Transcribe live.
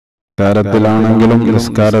നിസ്കാരത്തിലാണെങ്കിലും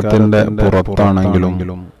നിസ്കാരത്തിന്റെ പുറത്താണെങ്കിലും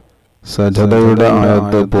സജദയുടെ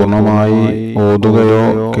ആയത്ത് പൂർണ്ണമായി ഓതുകയോ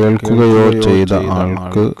കേൾക്കുകയോ ചെയ്ത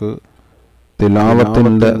ആൾക്ക്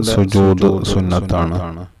തിലാവത്തിന്റെ സുജൂദ് സുന്നത്താണ്.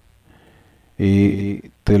 ഈ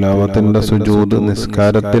തിലാവത്തിന്റെ സുജൂദ്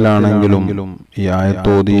നിസ്കാരത്തിലാണെങ്കിലും ഈ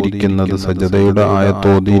ആയത്തോതിയിരിക്കുന്നത് സജദയുടെ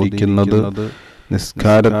ആയത്തോതിയിരിക്കുന്നത്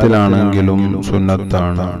നിസ്കാരത്തിലാണെങ്കിലും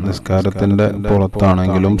സുന്നത്താണ്, നിസ്കാരത്തിന്റെ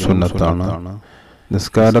പുറത്താണെങ്കിലും സുന്നത്താണ്.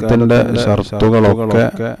 നിസ്കാരത്തിന്റെ ഷർത്തുകളൊക്കെ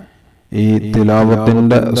ഈ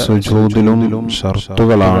തിലാവത്തിന്റെ സുജൂദിലും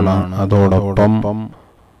ഷർത്തുകളാണ്. അതോടൊപ്പം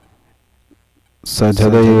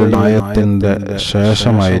സജദയുടെ ആയത്തിന്റെ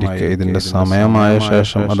ശേഷമായിരിക്കും, ഇതിന്റെ സമയമായ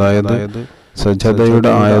ശേഷം, അതായത്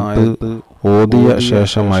സജദയുടെ ആയത്ത് ഓതിയ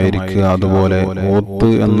ശേഷമായിരിക്കുക. അതുപോലെ ഓത്ത്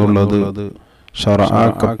എന്നുള്ളത്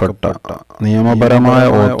ശർആക്കപ്പെട്ട നിയമപരമായ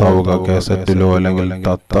ഓത്താവുക. കേസറ്റിലോ അല്ലെങ്കിൽ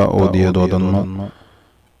തത്ത ഓതിയതോ അതൊന്നും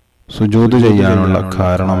സുജൂദ് ചെയ്യാനുള്ള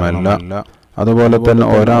കാരണമല്ല. അതുപോലെ തന്നെ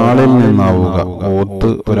ഒരാളിൽ നിന്നാവുക, ഓത്ത്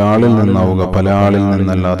ഒരാളിൽ നിന്നാവുക, പല ആളിൽ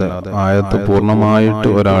നിന്നല്ലാതെ ആയത്ത് പൂർണ്ണമായിട്ട്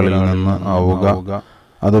ഒരാളിൽ നിന്ന് ആവുക.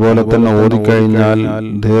 അതുപോലെ തന്നെ ഓതിക്കഴിഞ്ഞാൽ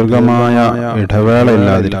ദീർഘമായ ഇടവേള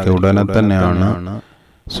ഇല്ലാതിരിക്കുക, ഉടനെ തന്നെയാണ്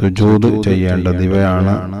സുജൂദ് ചെയ്യേണ്ടത്.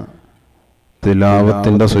 ഇവയാണ്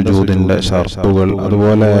തിലാവത്തിന്റെ സുജൂദിന്റെ ഷർത്തുകൾ.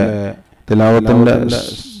 അതുപോലെ തിലാവത്തിന്റെ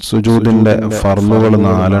സുജൂദിന്റെ ഫർളുകൾ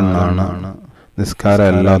 4 എണ്ണാണ്. നിസ്കാരം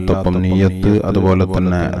അല്ലാത്തപ്പം നിയ്യത്ത്, അതുപോലെ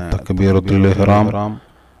തന്നെ തക്ബീറത്തുൽ ഇഹ്റാം,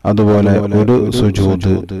 അതുപോലെ ഒരു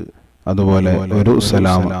സുജൂദ്, അതുപോലെ ഒരു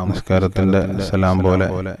സലാം, നിസ്കാരത്തിന്റെ സലാം പോലെ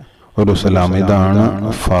ഒരു സലാം. ഇതാണ്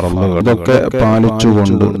ഫർളുകൾ. ഇതൊക്കെ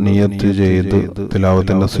പാലിച്ചുകൊണ്ട് നിയ്യത്ത് ചെയ്ത്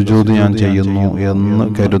തിലാവത്തിന്റെ സുജൂദ് ഞാൻ ചെയ്യുന്നു എന്ന്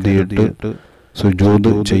കരുതിയിട്ട്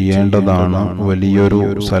സുജൂദ് ചെയ്യേണ്ടതാണ്. വലിയൊരു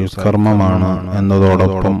സൽക്കർമ്മമാണ്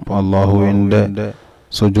എന്നതോടൊപ്പം അള്ളാഹുവിന്റെ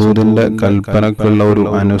സുജൂദിന്റെ കൽപ്പനക്കുള്ള ഒരു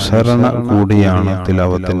അനുസരണ കൂടിയാണ്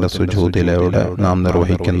തിലാവത്തിന്റെ സുജൂദിലൂടെ നാം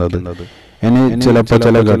നിർവഹിക്കുന്നത്. ഇനി ചില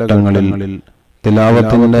ഘട്ടങ്ങളിൽ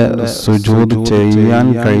തിലാവത്തിന്റെ സുജൂദ് ചെയ്യാൻ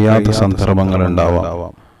കഴിയാത്ത സന്ദർഭങ്ങൾ ഉണ്ടാവാം.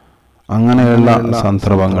 അങ്ങനെയുള്ള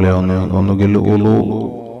സന്ദർഭങ്ങളിൽ ഒന്നുകിൽ ഉളു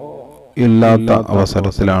ഇല്ലാത്ത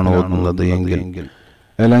അവസരത്തിലാണ് ഓതുന്നത് എങ്കിൽ,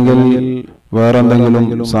 അല്ലെങ്കിൽ വേറെന്തെങ്കിലും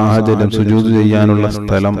സാഹചര്യം സുജൂദ് ചെയ്യാനുള്ള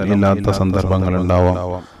സ്ഥലം ഇല്ലാത്ത സന്ദർഭങ്ങൾ ഉണ്ടാവാം.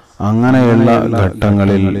 അങ്ങനെയുള്ള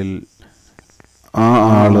ഘട്ടങ്ങളിൽ ആ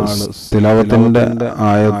ആള് തിലാവത്തിന്റെ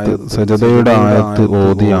ആയത്ത് സജദയുടെ ആയത്ത്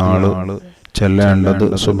ഓതിയ ആള് ചെല്ലേണ്ടത്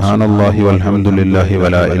സുബ്ഹാനല്ലാഹി വൽഹംദുലില്ലാഹി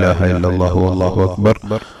വലാ ഇലാഹ ഇല്ലല്ലാഹു വല്ലാഹു അക്ബർ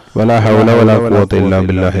വലാ ഹൗല വലാ ഖുവത ഇല്ലാ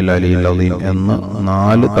ബില്ലാഹിൽ അലിയിൽ അദീം എന്ന്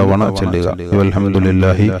 4 തവണ ചൊല്ലുക.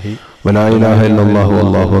 വൽഹംദുലില്ലാഹി വലാ ഇലാഹ ഇല്ലല്ലാഹു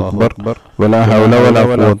വല്ലാഹു അക്ബർ വലാ ഹൗല വലാ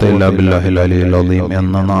ഖുവത ഇല്ലാ ബില്ലാഹിൽ അലിയിൽ അദീം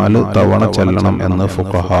എന്ന് 4 തവണ ചൊല്ലണം എന്ന്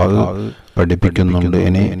ഫുഖഹാ പഠിപ്പിക്കുന്നുണ്ട്.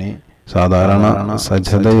 ഇനി സാധാരണ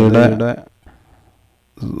സജദയുടെ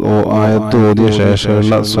ആയത്ത് ഓതിയ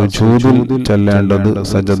ശേഷമുള്ള സുജൂദിൽ ചൊല്ലേണ്ടത്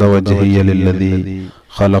സജദ വജ്ഹിയ ലില്ലദീ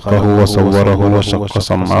ഖലഖഹു വസവ്വറഹു വശഖ്ഖ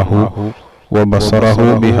സമഅഹു വബസറഹു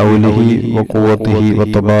ബിഹൗലിഹി വഖുവതിഹി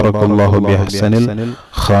വതബാറകല്ലാഹു ബിഅഹ്സനിൽ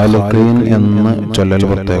ഖാലിഖീൻ എന്ന് ചൊല്ലൽ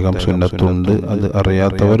പ്രത്യേകം സുന്നത്തുണ്ട്. അത്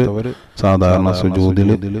അറിയാത്തവർ സാധാരണ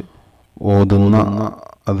സുജൂദിൽ ഓതുന്ന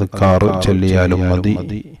അദ്കാർ ചൊല്ലിയാലും മതി.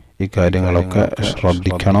 ഈ കാര്യങ്ങളൊക്കെ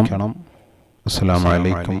ശ്രദ്ധിക്കണം. അസ്സലാമു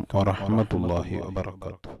അലൈക്കും വറഹ്മത്തുള്ളാഹി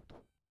വബറകാതുഹു.